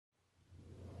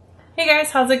Hey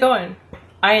guys, how's it going?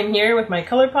 I am here with my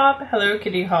Colourpop Hello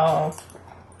Kitty haul.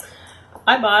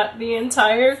 I bought the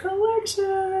entire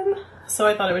collection, so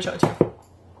I thought I would show it to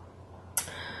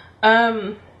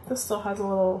you. This still has a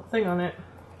little thing on it.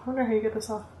 I wonder how you get this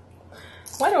off.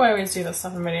 Why do I always do this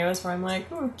stuff in videos where I'm like,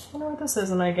 I wonder what this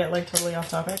is, and I get like totally off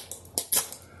topic?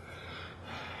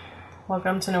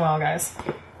 Welcome to Noel, guys.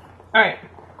 Alright.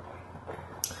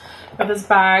 Got this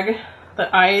bag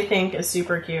that I think is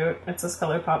super cute. It's this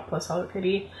Colourpop plus Hello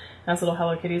Kitty. It has little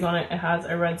Hello Kitties on it. It has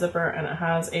a red zipper and it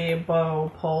has a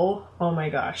bow pull. Oh my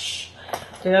gosh.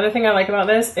 The other thing I like about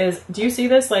this is, do you see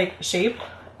this like shape?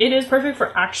 It is perfect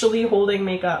for actually holding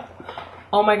makeup.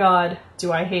 Oh my god,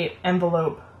 do I hate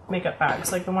envelope makeup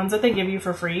bags. Like the ones that they give you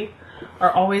for free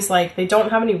are always like, they don't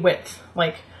have any width.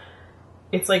 Like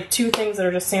it's like two things that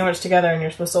are just sandwiched together and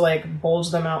you're supposed to like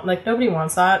bulge them out. Like nobody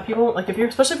wants that. People, like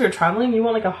especially if you're traveling, you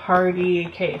want like a hardy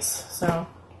case. So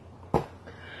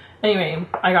anyway,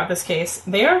 I got this case.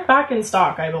 They are back in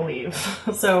stock, I believe.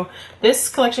 So this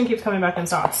collection keeps coming back in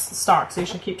stock, so you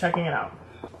should keep checking it out.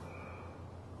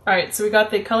 Alright, so we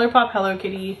got the Colourpop Hello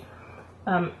Kitty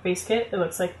base kit. It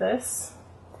looks like this.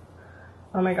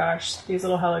 Oh my gosh, these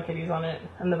little Hello Kitties on it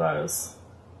and the bows.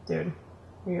 Dude,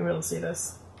 you can really see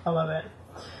this. I love it.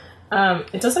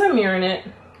 It does have a mirror in it,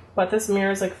 but this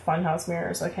mirror is like funhouse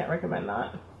mirror, so I can't recommend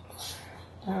that.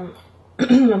 I'm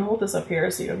gonna hold this up here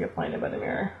so you don't get blinded by the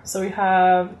mirror. So we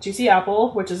have Juicy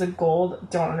Apple, which is a gold,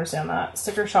 don't understand that.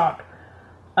 Sticker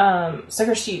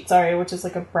sheet, sorry, which is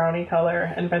like a brownie color,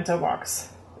 and bento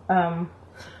box,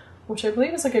 which I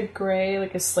believe is like a gray,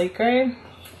 like a slate gray.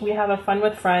 We have a Fun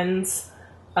with Friends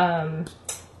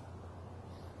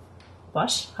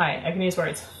blush. Hi, I can use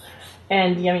words.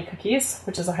 And Yummy Cookies,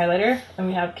 which is a highlighter. And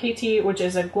we have KT, which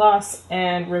is a gloss,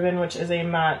 and Ribbon, which is a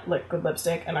matte liquid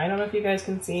lipstick. And I don't know if you guys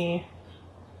can see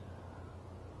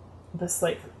this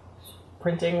like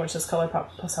printing, which is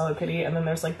Colourpop plus Hello Kitty, and then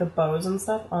there's like the bows and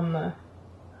stuff on the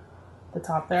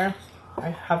top there. I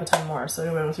have a ton more, so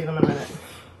you'll be able to see them in a minute.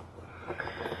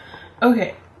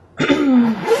 Okay,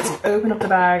 let's open up the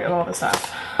bag of all the stuff.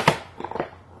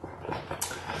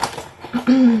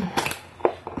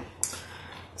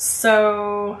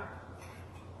 So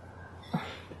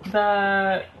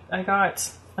I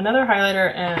got another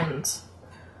highlighter and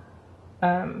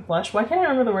blush. Why can't I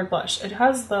remember the word blush? It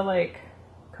has the like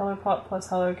Colourpop plus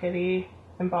Hello Kitty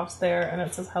embossed there, and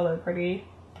it says Hello Pretty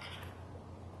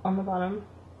on the bottom.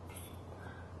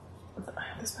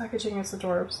 This packaging is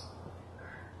adorbs.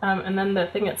 And then the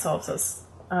thing itself says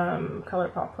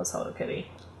Colourpop plus Hello Kitty.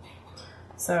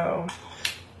 So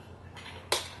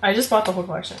I just bought the whole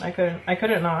collection. I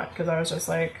couldn't not, because I was just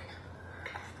like,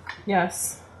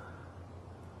 yes.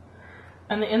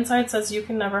 And the inside says you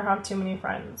can never have too many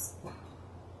friends.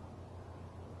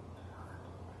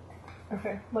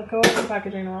 Okay, let go of the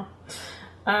packaging now.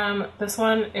 This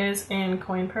one is in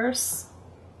coin purse.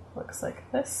 Looks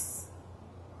like this.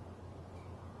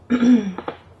 And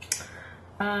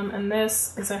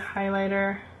this is a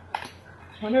highlighter.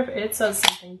 I wonder if it says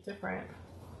something different.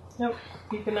 Nope,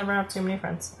 you can never have too many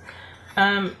friends.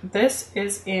 This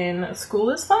is in School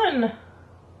is Fun,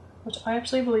 which I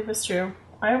actually believe is true.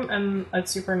 I am a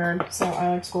super nerd, so I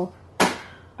like school.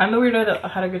 I'm the weirdo that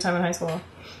had a good time in high school.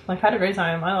 Like, had a great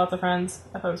time. I had lots of friends.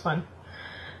 I thought it was fun.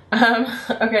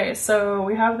 Okay, so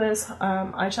we have this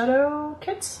eyeshadow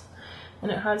kit,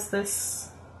 and it has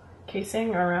this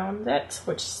casing around it,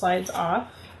 which slides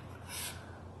off,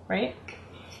 right?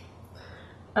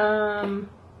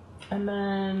 And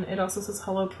then it also says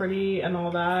Hello Pretty and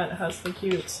all that. It has the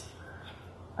cute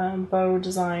bow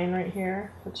design right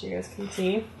here, which you guys can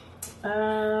see.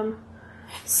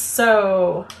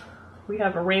 So we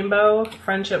have a rainbow,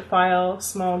 friendship file,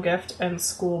 small gift, and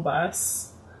school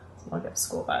bus. Small gift,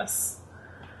 school bus.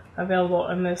 Available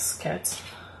in this kit.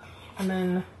 And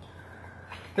then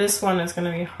this one is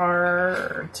going to be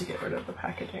hard to get rid of the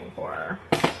packaging for.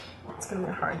 It's going to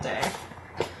be a hard day.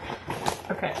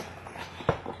 Okay.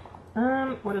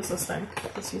 What is this thing?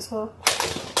 Is this useful?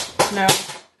 No,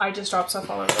 I just dropped stuff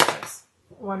all over the place.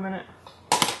 1 minute.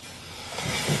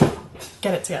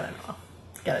 Get it together, Noel.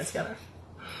 Get it together.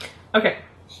 Okay.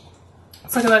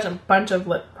 Let's look at a bunch of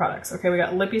lip products. Okay, we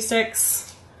got lippy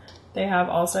sticks. They have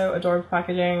also adorbs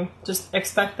packaging. Just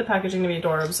expect the packaging to be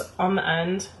adorbs. On the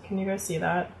end, can you guys see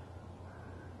that?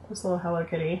 This little Hello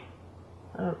Kitty.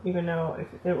 I don't even know if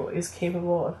it is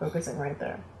capable of focusing right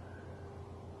there.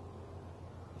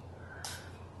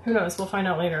 Who knows? We'll find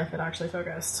out later if it actually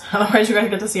focused. Otherwise, you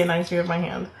guys get to see a nice view of my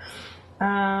hand.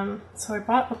 So I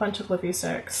bought a bunch of lippy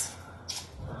sticks.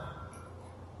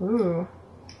 Ooh.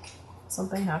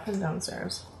 Something happened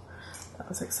downstairs. That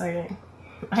was exciting.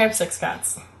 I have 6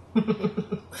 cats.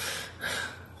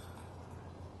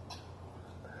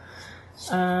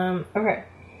 Okay.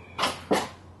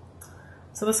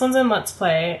 So this one's in Let's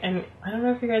Play, and I don't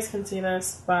know if you guys can see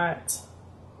this, but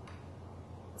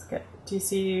let's get, do you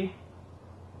see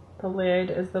the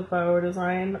lid is the bow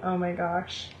design? Oh my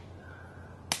gosh.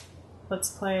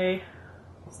 Let's Play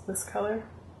is this color.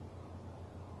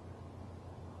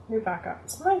 Let me back up.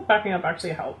 Sometimes backing up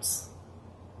actually helps.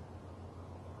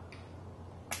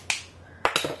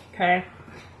 Okay.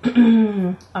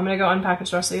 I'm gonna go unpackage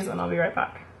the rest of these and I'll be right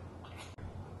back.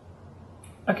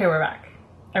 Okay, we're back.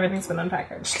 Everything's been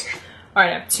unpackaged.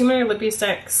 Alright, I have 2 more lippy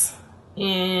sticks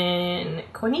in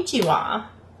Konnichiwa.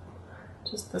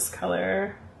 Just this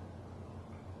color.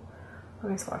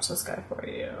 Let me swatch this guy for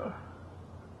you.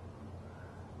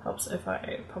 Helps if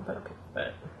I pump it up a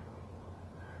bit.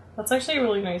 That's actually a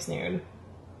really nice nude.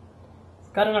 It's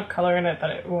got enough color in it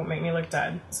that it won't make me look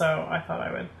dead, so I thought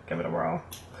I would give it a whirl.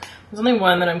 There's only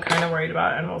one that I'm kind of worried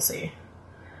about, and we'll see.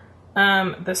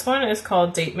 This one is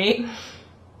called Date Mate.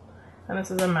 And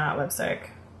this is a matte lipstick.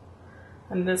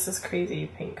 And this is crazy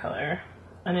pink color.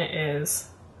 And it is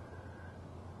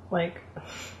like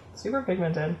super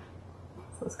pigmented.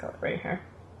 It's this color right here.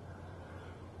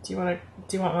 Do you want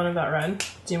one of that red?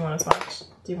 Do you want a swatch?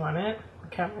 Do you want it?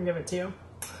 Okay, I'm gonna give it to you.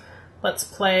 Let's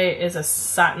Play is a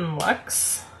Satin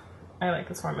Luxe. I like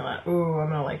this formula. Ooh, I'm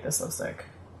gonna like this lipstick.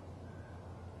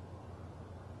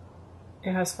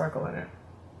 It has sparkle in it.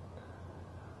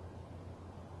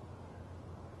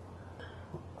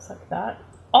 Like that.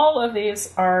 All of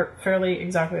these are fairly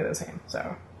exactly the same,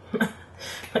 so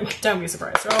like, don't be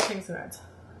surprised. They're all pinks and reds.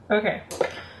 Okay,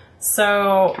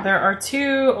 so there are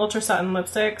 2 Ultra Satin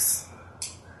lipsticks.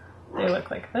 They look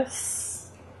like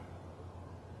this.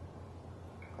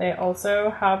 They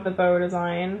also have the bow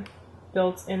design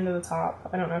built into the top.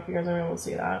 I don't know if you guys are able to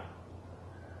see that.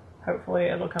 Hopefully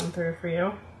it'll come through for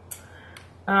you.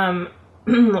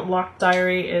 Locked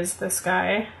Diary is this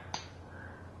guy.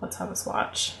 Let's have a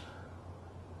swatch.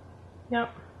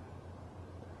 Yep.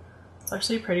 It's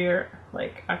actually prettier,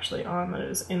 like, actually on than it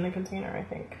is in the container, I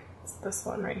think. It's this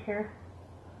one right here.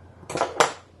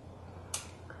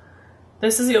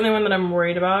 This is the only one that I'm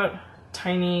worried about.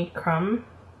 Tiny Crumb.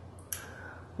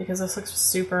 Because this looks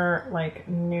super, like,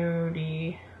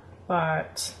 nudie,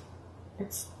 but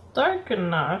it's dark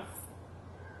enough.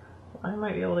 I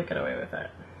might be able to get away with it.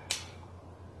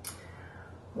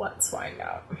 Let's find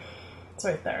out. It's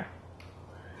right there.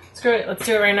 Screw it, let's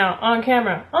do it right now. On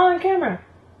camera. On camera!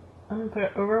 I'm gonna put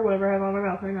it over whatever I have on my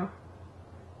mouth right now.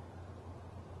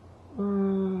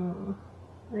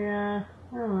 Yeah,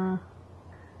 I don't know.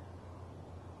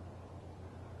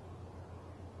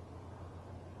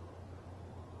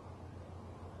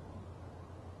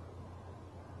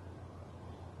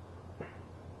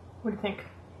 What do you think?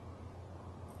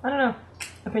 I don't know.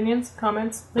 Opinions,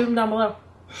 comments, leave them down below.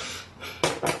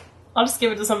 I'll just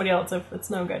give it to somebody else if it's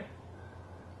no good.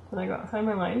 Did I go outside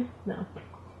my line? No.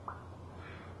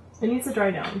 It needs to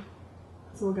dry down,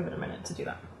 so we'll give it a minute to do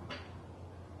that.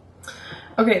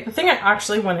 Okay, the thing I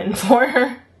actually went in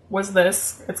for was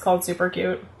this. It's called Super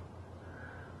Cute.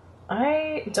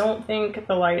 I don't think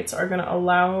the lights are gonna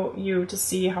allow you to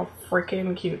see how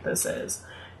freaking cute this is.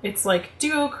 It's like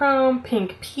duochrome,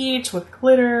 pink peach with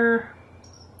glitter.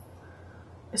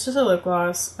 It's just a lip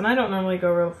gloss, and I don't normally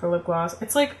go for lip gloss.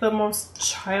 It's like the most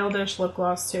childish lip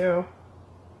gloss too.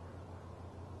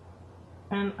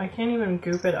 And I can't even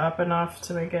goop it up enough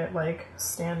to make it like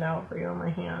stand out for you on my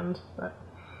hand, but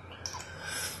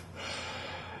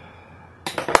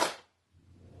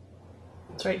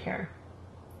it's right here.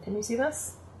 Can you see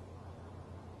this?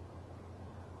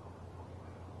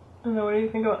 I don't know, what do you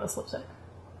think about this lipstick?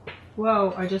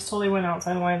 Whoa, I just totally went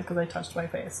outside lines because I touched my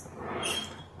face.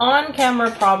 On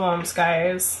camera problems,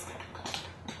 guys.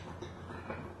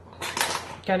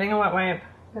 Getting a wet wipe.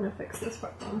 I'm gonna fix this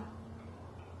problem.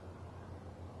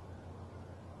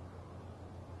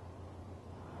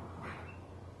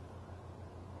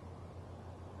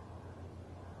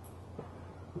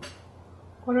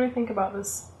 What do I think about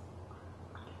this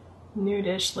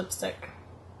nude-ish lipstick?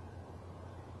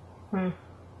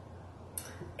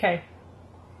 Okay.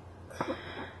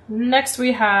 Next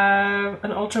we have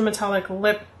an ultra metallic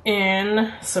lip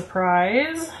in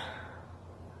Surprise.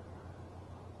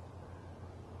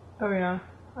 Oh yeah,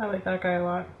 I like that guy a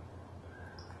lot.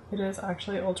 It is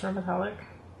actually ultra metallic.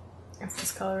 It's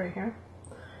this color right here.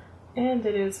 And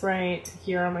it is right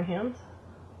here on my hand.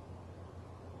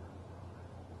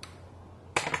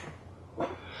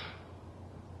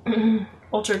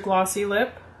 Ultra glossy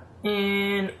lip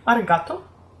in Arigato.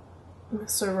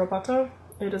 Mr. Roboto.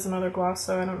 It is another gloss,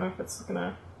 so I don't know if it's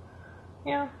gonna,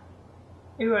 yeah.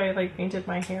 Ew, I like painted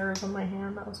my hairs on my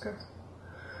hand. That was gross.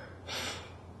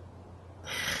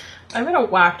 I've been a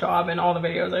whack job in all the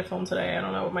videos I filmed today. I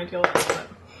don't know what my deal is, but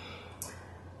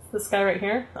this guy right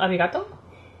here, Arigato.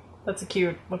 That's a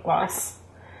cute lip gloss.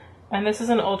 And this is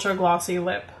an ultra glossy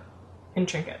lip in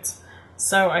Trinkets.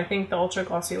 So I think the ultra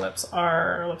glossy lips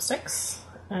are lipsticks.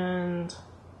 And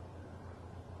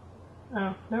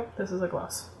oh, nope, this is a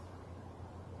gloss.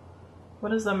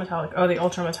 What is the metallic? Oh, the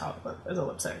ultra metallic lip is a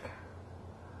lipstick.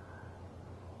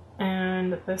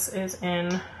 And this is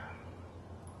in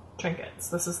Trinkets.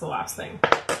 This is the last thing.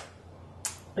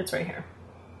 It's right here.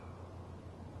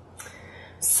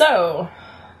 So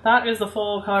that is the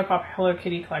full Colourpop Hello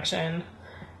Kitty collection.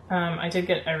 I did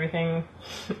get everything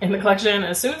in the collection.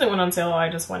 As soon as it went on sale, I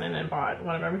just went in and bought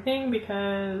one of everything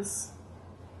because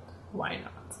why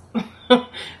not?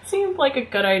 Seemed like a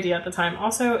good idea at the time.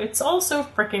 Also, it's all so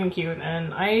freaking cute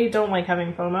and I don't like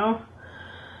having FOMO.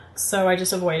 So I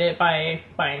just avoid it by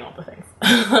buying all the things,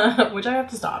 which I have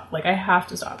to stop. Like, I have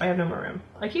to stop. I have no more room.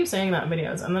 I keep saying that in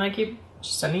videos and then I keep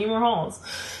sending you more hauls.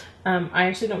 I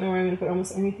actually don't know where I'm going to put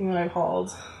almost anything that I've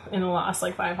hauled in the last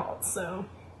like 5 hauls, so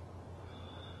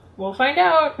we'll find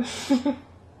out.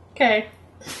 Okay.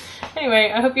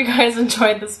 Anyway, I hope you guys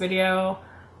enjoyed this video.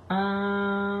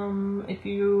 If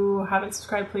you haven't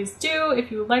subscribed, please do.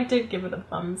 If you liked it, give it a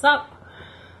thumbs up.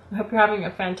 I hope you're having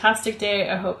a fantastic day.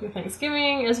 I hope your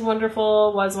Thanksgiving is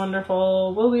wonderful, was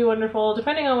wonderful, will be wonderful,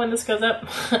 depending on when this goes up.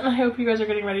 And I hope you guys are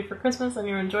getting ready for Christmas and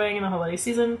you're enjoying the holiday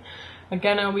season.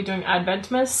 Again, I'll be doing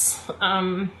Adventmas,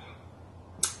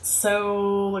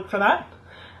 so look for that.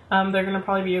 They're going to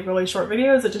probably be really short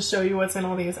videos that just show you what's in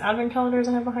all these advent calendars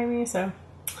I have behind me, so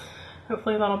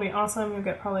hopefully that'll be awesome. You'll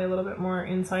get probably a little bit more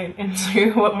insight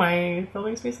into what my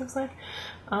filming space looks like,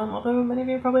 although many of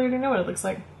you probably already know what it looks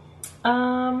like.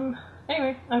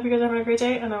 Anyway, I hope you guys are having a great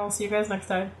day, and I will see you guys next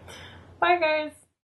time. Bye, guys!